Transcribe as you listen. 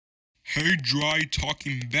Hey, dry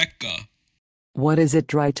talking Becca. What is it,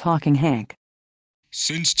 dry talking Hank?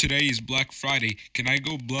 Since today is Black Friday, can I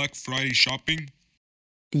go Black Friday shopping?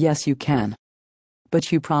 Yes, you can.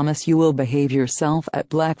 But you promise you will behave yourself at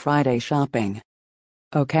Black Friday shopping.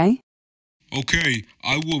 Okay? Okay,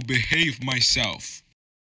 I will behave myself.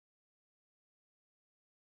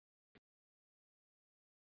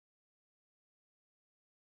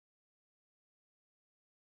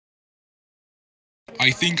 I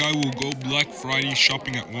think I will go Black Friday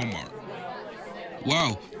shopping at Walmart.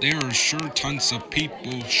 Wow, there are sure tons of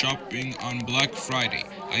people shopping on Black Friday.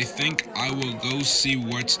 I think I will go see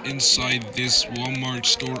what's inside this Walmart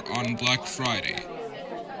store on Black Friday.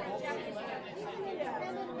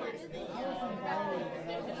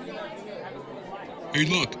 Hey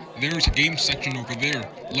look, there's a game section over there.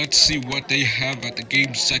 Let's see what they have at the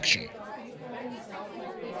game section.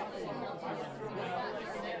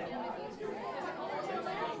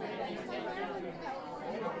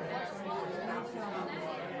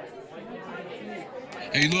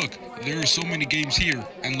 Hey look, there are so many games here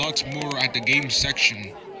and lots more at the game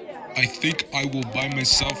section. I think I will buy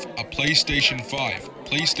myself a PlayStation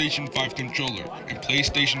 5 controller, and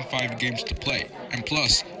PlayStation 5 games to play. And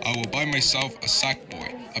plus, I will buy myself a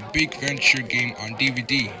Sackboy, a big venture game on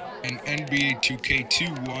DVD, an NBA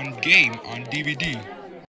 2K21 game on DVD.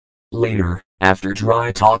 Later, after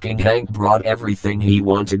dry talking, Hank brought everything he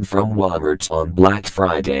wanted from Walmart on Black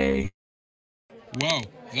Friday. Wow,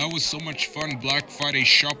 that was so much fun Black Friday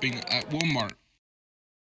shopping at Walmart.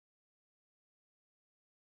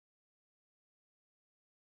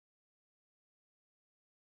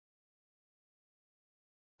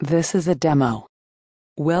 This is a demo.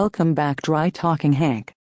 Welcome back, dry talking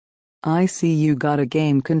Hank. I see you got a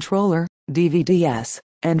game controller, DVDs,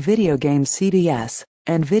 and video game CDs,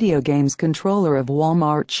 and video games controller of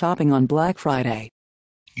Walmart shopping on Black Friday.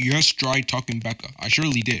 Yes, dry talking Becca, I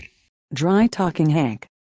surely did. Dry talking Hank.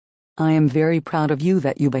 I am very proud of you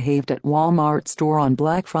that you behaved at Walmart store on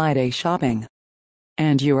Black Friday shopping.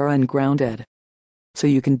 And you are ungrounded. So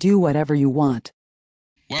you can do whatever you want.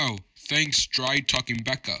 Wow, thanks dry talking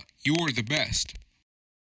Becca, you are the best.